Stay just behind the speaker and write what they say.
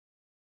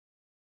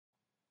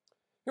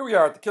Here we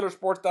are at the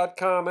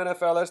killersports.com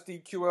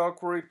NFL SDQL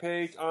query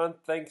page on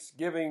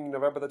Thanksgiving,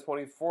 November the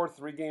 24th.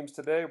 3 games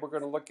today. We're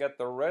going to look at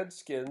the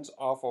Redskins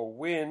off a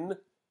win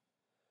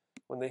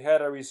when they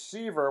had a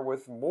receiver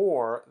with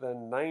more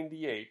than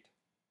 98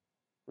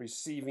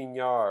 receiving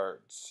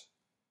yards.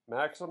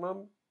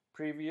 Maximum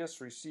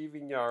previous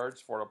receiving yards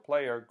for a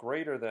player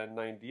greater than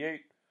 98.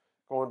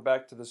 Going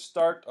back to the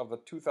start of the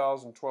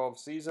 2012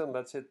 season,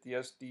 let's hit the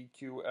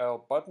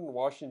SDQL button.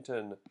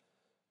 Washington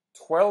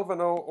 12-0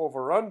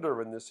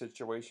 over-under in this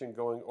situation,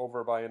 going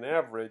over by an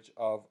average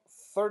of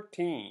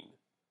 13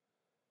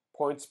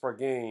 points per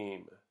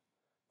game.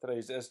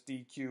 Today's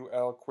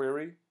SDQL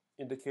query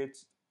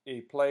indicates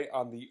a play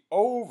on the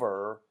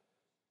over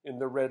in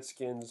the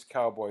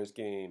Redskins-Cowboys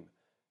game.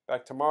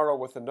 Back tomorrow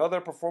with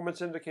another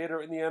performance indicator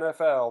in the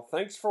NFL.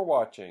 Thanks for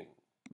watching.